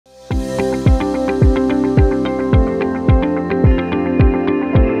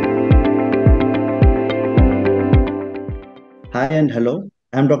and hello.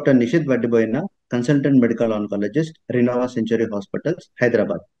 I'm Dr. Nishit Vadiboyna, Consultant Medical Oncologist, Renova Century Hospitals,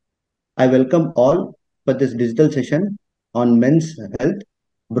 Hyderabad. I welcome all for this digital session on men's health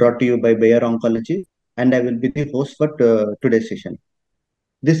brought to you by Bayer Oncology, and I will be the host for today's session.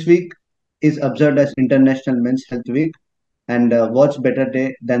 This week is observed as International Men's Health Week, and what's better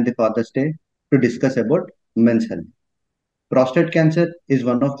day than the Father's Day to discuss about men's health. Prostate cancer is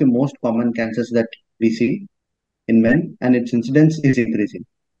one of the most common cancers that we see in men, and its incidence is increasing.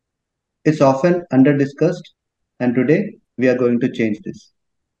 It's often under-discussed, and today we are going to change this.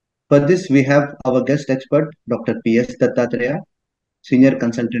 For this, we have our guest expert, Dr. P.S. Dattatreya, Senior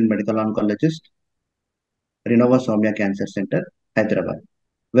Consultant Medical Oncologist, Renova Soumya Cancer Center, Hyderabad.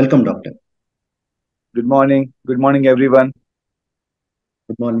 Welcome, Doctor. Good morning. Good morning, everyone.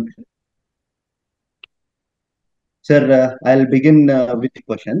 Good morning. Sir, I'll begin with the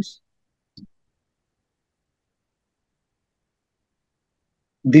questions.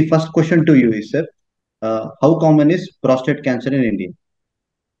 The first question to you is, sir, how common is prostate cancer in India?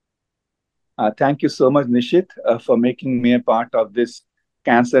 Thank you so much, Nishit, for making me a part of this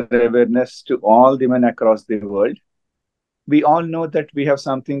cancer awareness to all the men across the world. We all know that we have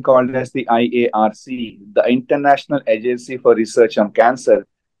something called as the IARC, the International Agency for Research on Cancer.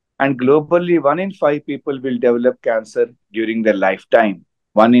 And globally, 1 in 5 people will develop cancer during their lifetime.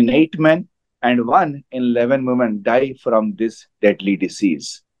 1 in 8 men and 1 in 11 women die from this deadly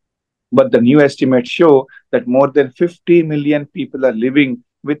disease. But the new estimates show that more than 50 million people are living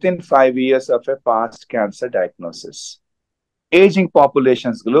within 5 years of a past cancer diagnosis. Aging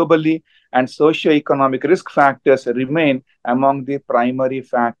populations globally and socio-economic risk factors remain among the primary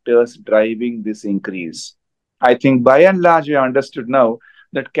factors driving this increase. I think by and large we understood now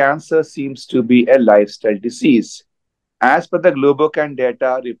that cancer seems to be a lifestyle disease. As per the Globocan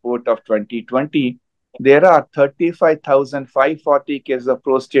data report of 2020, there are 35,540 cases of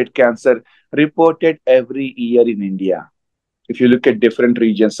prostate cancer reported every year in India. If you look at different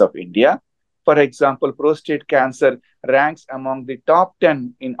regions of India, for example, prostate cancer ranks among the top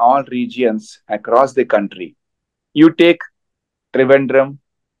 10 in all regions across the country. You take Trivandrum,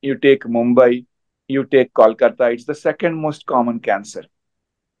 you take Mumbai, you take Kolkata, it's the second most common cancer.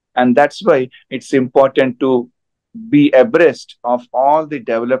 And that's why it's important to be abreast of all the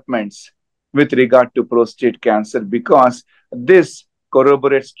developments with regard to prostate cancer, because this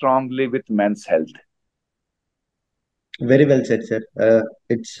corroborates strongly with men's health. Very well said, sir.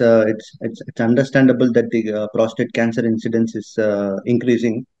 It's understandable that the prostate cancer incidence is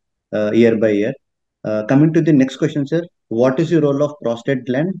increasing year by year. Coming to the next question, sir, what is the role of prostate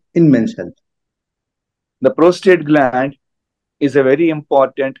gland in men's health? The prostate gland is a very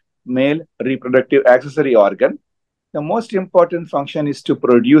important male reproductive accessory organ. The most important function is to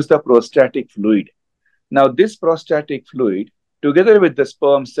produce the prostatic fluid. Now, this prostatic fluid, together with the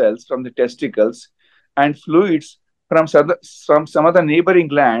sperm cells from the testicles and fluids from some other neighboring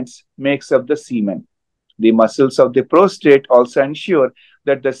glands, makes up the semen. The muscles of the prostate also ensure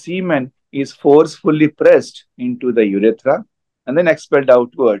that the semen is forcefully pressed into the urethra and then expelled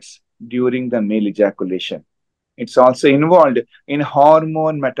outwards during the male ejaculation. It's also involved in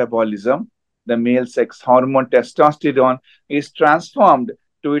hormone metabolism. The male sex hormone testosterone is transformed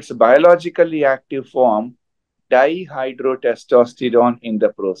to its biologically active form, dihydrotestosterone, in the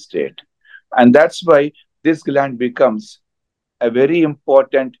prostate. And that's why this gland becomes a very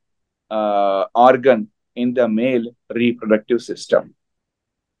important organ in the male reproductive system.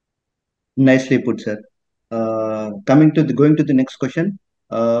 Nicely put, sir. Going to the next question,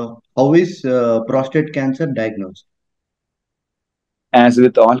 how is prostate cancer diagnosed? As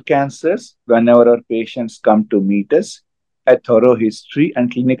with all cancers, whenever our patients come to meet us, a thorough history and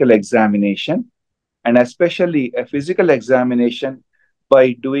clinical examination, and especially a physical examination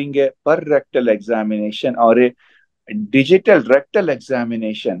by doing a per-rectal examination or a digital rectal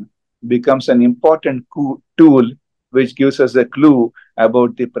examination, becomes an important tool which gives us a clue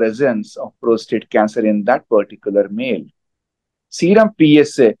about the presence of prostate cancer in that particular male. Serum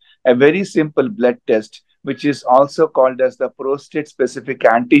PSA, a very simple blood test, which is also called as the prostate-specific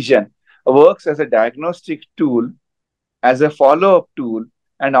antigen, works as a diagnostic tool, as a follow-up tool,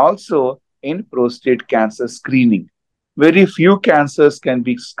 and also in prostate cancer screening. Very few cancers can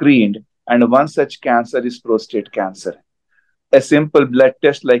be screened, and one such cancer is prostate cancer. A simple blood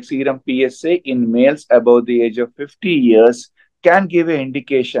test like serum PSA in males above the age of 50 years can give an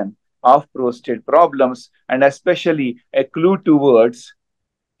indication of prostate problems, and especially a clue towards,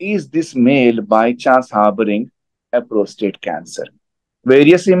 is this male by chance harboring a prostate cancer?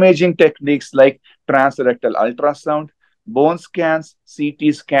 Various imaging techniques like transrectal ultrasound, bone scans,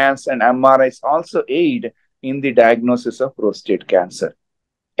 CT scans, and MRIs also aid in the diagnosis of prostate cancer.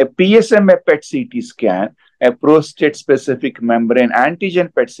 A PSMA PET CT scan, a prostate specific membrane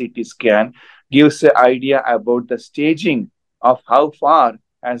antigen PET CT scan, gives an idea about the staging of how far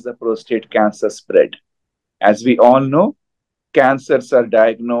has the prostate cancer spread. As we all know, cancers are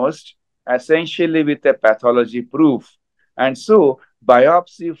diagnosed essentially with a pathology proof. And so,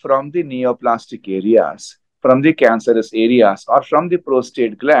 biopsy from the neoplastic areas, from the cancerous areas, or from the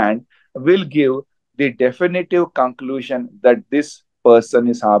prostate gland will give the definitive conclusion that this person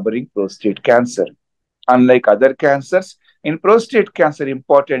is harboring prostate cancer. Unlike other cancers, in prostate cancer,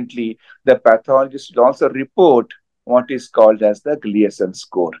 importantly, the pathologist will also report what is called as the Gleason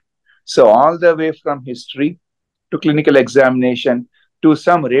score. So, all the way from history to clinical examination to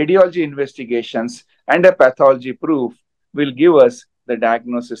some radiology investigations and a pathology proof will give us the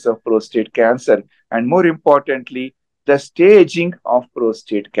diagnosis of prostate cancer and, more importantly, the staging of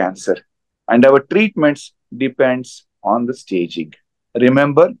prostate cancer. And our treatments depends on the staging.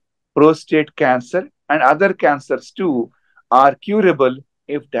 Remember, prostate cancer and other cancers too are curable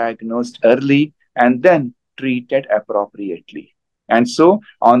if diagnosed early and then treated appropriately. And so,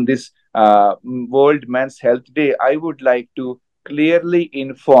 on this World Men's Health Day, I would like to clearly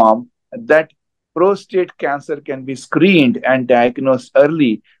inform that prostate cancer can be screened and diagnosed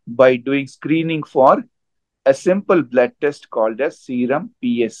early by doing screening for a simple blood test called as serum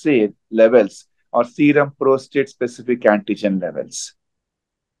PSA levels or serum prostate specific antigen levels.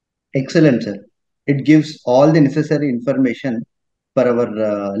 Excellent, sir. It gives all the necessary information for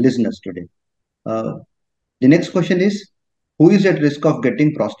our listeners today. Uh, the next question is, who is at risk of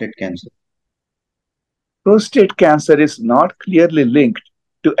getting prostate cancer? Prostate cancer is not clearly linked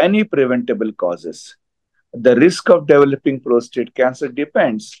to any preventable causes. The risk of developing prostate cancer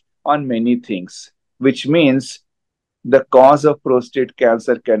depends on many things, which means the cause of prostate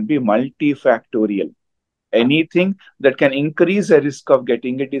cancer can be multifactorial. Anything that can increase a risk of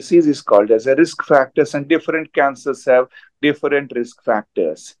getting a disease is called as a risk factors, and different cancers have different risk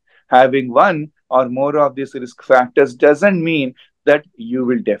factors. Having one or more of these risk factors doesn't mean that you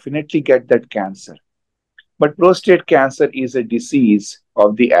will definitely get that cancer. But prostate cancer is a disease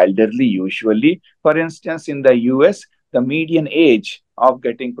of the elderly usually. For instance, in the US, the median age of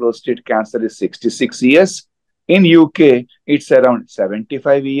getting prostate cancer is 66 years. In UK, it's around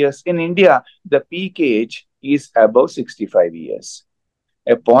 75 years. In India, the peak age is above 65 years.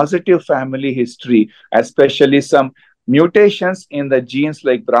 A positive family history, especially some mutations in the genes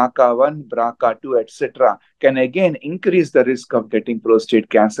like BRCA1, BRCA2, etc., can again increase the risk of getting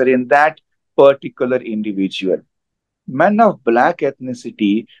prostate cancer in that particular individual. Men of black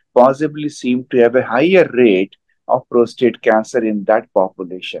ethnicity possibly seem to have a higher rate of prostate cancer in that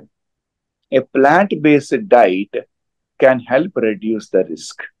population. A plant-based diet can help reduce the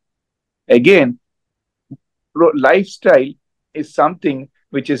risk. Again, lifestyle is something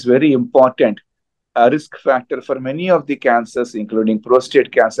which is very important, a risk factor for many of the cancers, including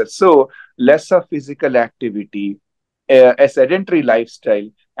prostate cancer. So, less of physical activity, a sedentary lifestyle,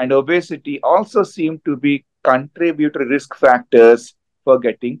 and obesity also seem to be contributory risk factors for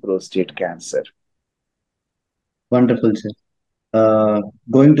getting prostate cancer. Wonderful, sir.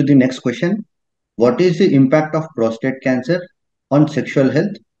 Going to the next question. What is the impact of prostate cancer on sexual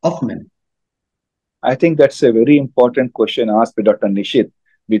health of men? I think that's a very important question asked by Dr. Nishit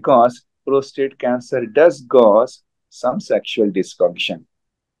because prostate cancer does cause some sexual dysfunction.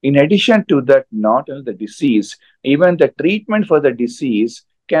 In addition to that, not only the disease, even the treatment for the disease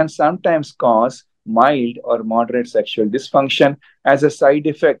can sometimes cause mild or moderate sexual dysfunction as a side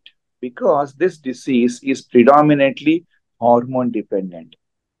effect because this disease is predominantly hormone dependent.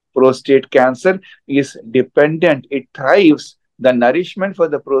 Prostate cancer is dependent, it thrives. The nourishment for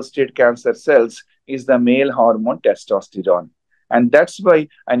the prostate cancer cells is the male hormone testosterone. And that's why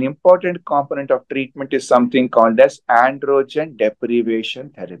an important component of treatment is something called as androgen deprivation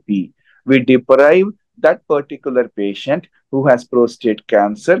therapy. We deprive that particular patient who has prostate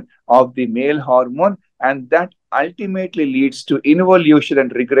cancer of the male hormone, and that ultimately leads to involution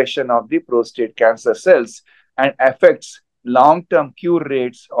and regression of the prostate cancer cells and affects long-term cure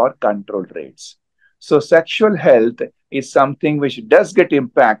rates or control rates. So sexual health is something which does get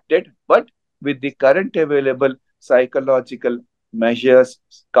impacted, but with the current available psychological measures,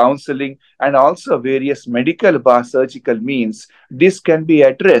 counseling, and also various medical bar surgical means, this can be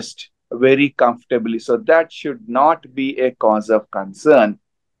addressed very comfortably. So that should not be a cause of concern.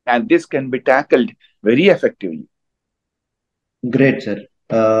 And this can be tackled very effectively. Great, sir.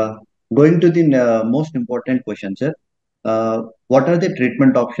 Going to the most important question, sir. What are the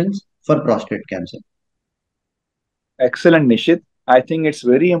treatment options for prostate cancer? Excellent, Nishit. I think it's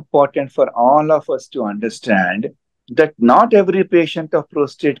very important for all of us to understand that not every patient of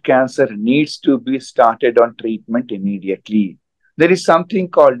prostate cancer needs to be started on treatment immediately. There is something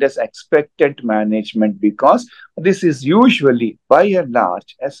called as expectant management because this is usually, by and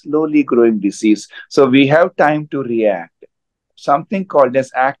large, a slowly growing disease. So we have time to react. Something called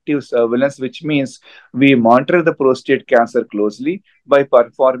as active surveillance, which means we monitor the prostate cancer closely by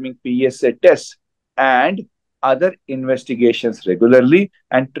performing PSA tests and other investigations regularly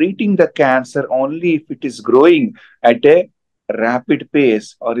and treating the cancer only if it is growing at a rapid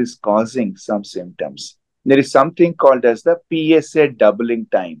pace or is causing some symptoms. There is something called as the PSA doubling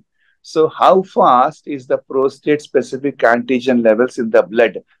time. So, how fast is the prostate specific antigen levels in the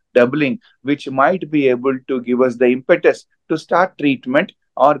blood doubling, which might be able to give us the impetus to start treatment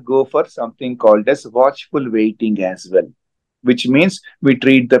or go for something called as watchful waiting as well, which means we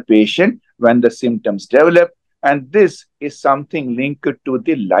treat the patient when the symptoms develop, and this is something linked to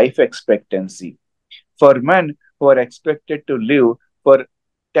the life expectancy. For men who are expected to live for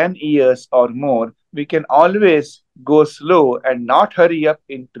 10 years or more, we can always go slow and not hurry up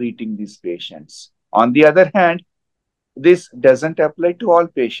in treating these patients. On the other hand, this doesn't apply to all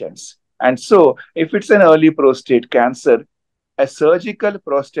patients. And so, if it's an early prostate cancer, a surgical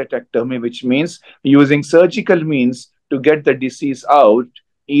prostatectomy, which means using surgical means to get the disease out,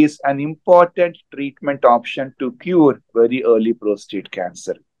 is an important treatment option to cure very early prostate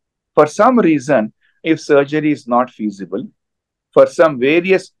cancer. For some reason, if surgery is not feasible, for some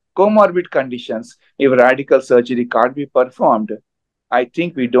various comorbid conditions, if radical surgery can't be performed, I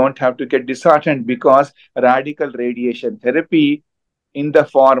think we don't have to get disheartened because radical radiation therapy in the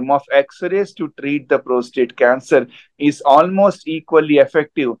form of X-rays to treat the prostate cancer is almost equally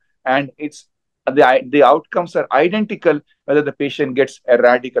effective, and the outcomes are identical whether the patient gets a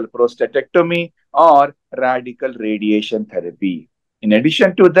radical prostatectomy or radical radiation therapy. In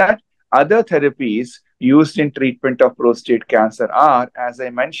addition to that, other therapies used in treatment of prostate cancer are, as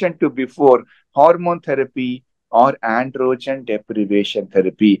I mentioned to before, hormone therapy or androgen deprivation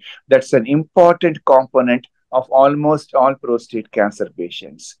therapy. That's an important component of almost all prostate cancer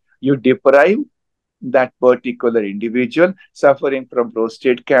patients. You deprive that particular individual suffering from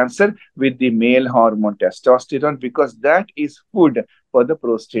prostate cancer with the male hormone testosterone because that is food for the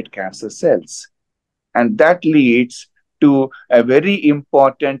prostate cancer cells. And that leads to a very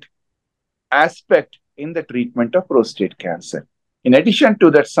important aspect in the treatment of prostate cancer. In addition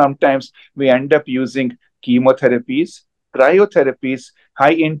to that, sometimes we end up using chemotherapies, cryotherapies,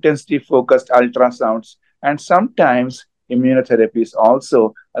 high intensity focused ultrasounds, and sometimes immunotherapies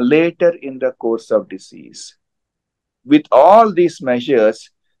also later in the course of disease. With all these measures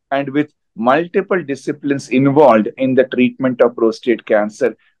and with multiple disciplines involved in the treatment of prostate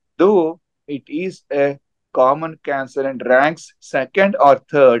cancer, though it is a common cancer and ranks second or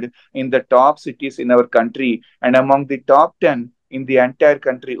third in the top cities in our country and among the top 10 in the entire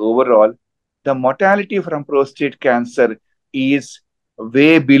country overall, the mortality from prostate cancer is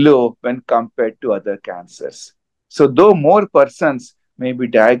way below when compared to other cancers. So, though more persons may be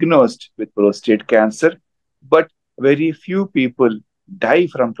diagnosed with prostate cancer, but very few people die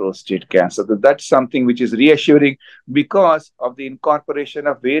from prostate cancer. So that's something which is reassuring because of the incorporation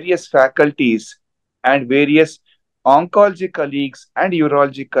of various faculties and various oncology colleagues and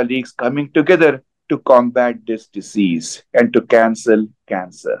urology colleagues coming together to combat this disease and to cancel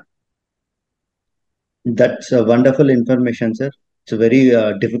cancer. That's a wonderful information, sir. It's a very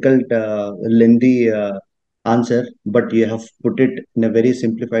difficult, lengthy answer, but you have put it in a very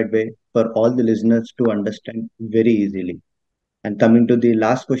simplified way for all the listeners to understand very easily. And coming to the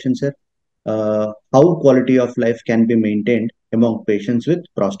last question, sir, how quality of life can be maintained among patients with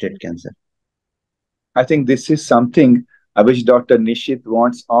prostate cancer? I think this is something which Dr. Nishit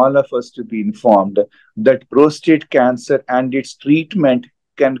wants all of us to be informed that prostate cancer and its treatment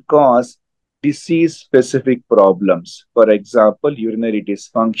can cause disease specific problems. For example, urinary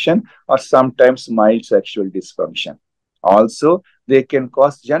dysfunction or sometimes mild sexual dysfunction. Also, they can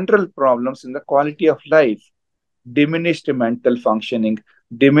cause general problems in the quality of life, diminished mental functioning,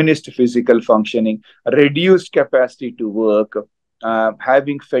 diminished physical functioning, reduced capacity to work,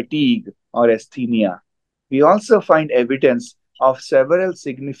 having fatigue or asthenia. We also find evidence of several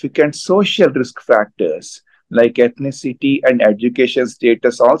significant social risk factors like ethnicity and education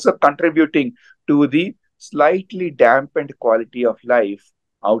status also contributing to the slightly dampened quality of life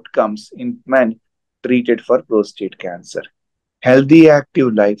outcomes in men treated for prostate cancer. Healthy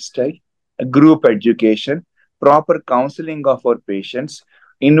active lifestyle, group education, proper counseling of our patients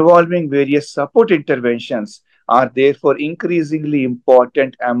involving various support interventions are therefore increasingly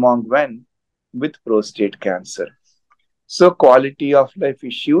important among men with prostate cancer. So quality of life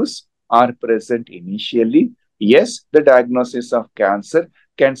issues are present initially. Yes, the diagnosis of cancer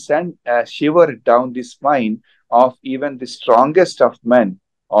can send a shiver down the spine of even the strongest of men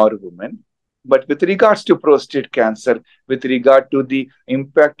or women. But with regards to prostate cancer, with regard to the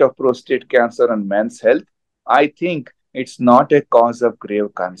impact of prostate cancer on men's health, I think it's not a cause of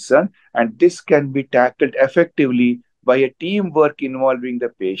grave concern, and this can be tackled effectively by a teamwork involving the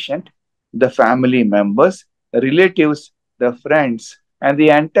patient, the family members, relatives, the friends, and the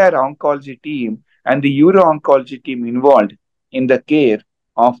entire oncology team and the uro-oncology team involved in the care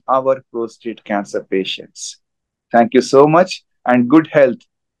of our prostate cancer patients. Thank you so much and good health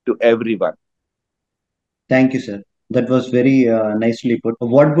to everyone. Thank you, sir. That was very nicely put.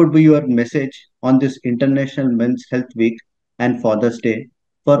 What would be your message on this International Men's Health Week and Father's Day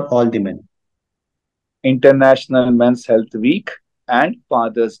for all the men? International Men's Health Week and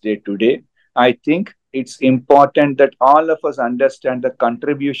Father's Day today. I think it's important that all of us understand the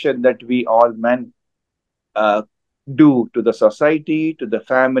contribution that we all men uh, do to the society, to the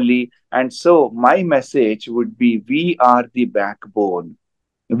family. And so, my message would be we are the backbone.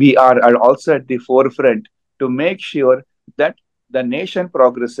 We are also at the forefront to make sure that the nation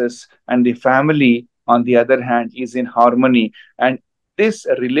progresses and the family, on the other hand, is in harmony. And this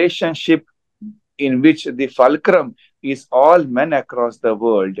relationship, in which the fulcrum is all men across the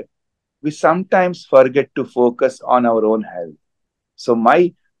world, we sometimes forget to focus on our own health. So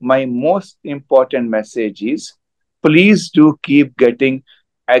my most important message is please do keep getting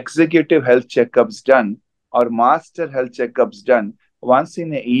executive health checkups done or master health checkups done once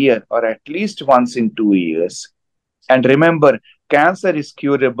in a year or at least once in 2 years. And remember, cancer is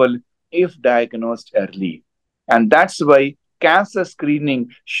curable if diagnosed early. And that's why cancer screening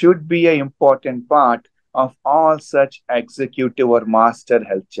should be an important part of all such executive or master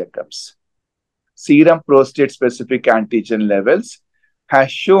health checkups. Serum prostate specific antigen levels has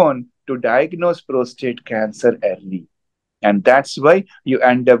shown to diagnose prostate cancer early. And that's why you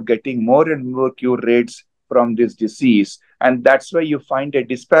end up getting more and more cure rates from this disease. And that's why you find a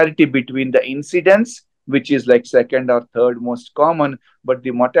disparity between the incidence, which is like second or third most common, but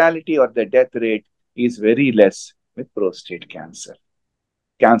the mortality or the death rate is very less with prostate cancer.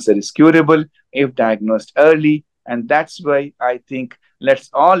 Cancer is curable if diagnosed early. And that's why I think let's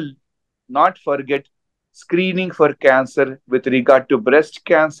all not forget screening for cancer. With regard to breast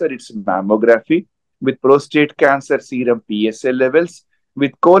cancer, it's mammography. With prostate cancer, serum PSA levels.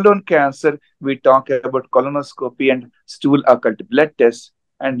 With colon cancer, we talk about colonoscopy and stool occult blood tests.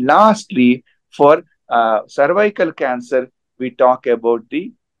 And lastly, for cervical cancer, we talk about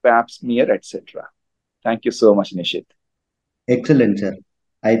the pap smear, etc. Thank you so much, Nishit. Excellent, sir.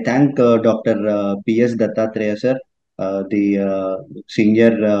 I thank Dr. P.S. Dattatreya, sir, the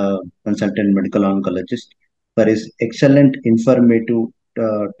senior consultant medical oncologist, for his excellent informative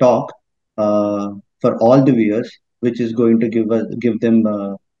talk for all the viewers, which is going to give them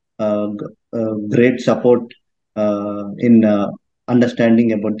great support in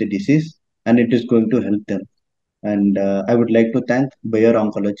understanding about the disease, and it is going to help them. And I would like to thank Bayer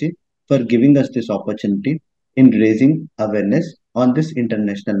Oncology for giving us this opportunity in raising awareness on this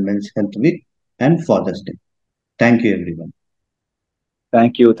International Men's Health Week and Father's Day. Thank you, everyone.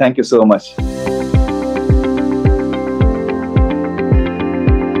 Thank you. Thank you so much.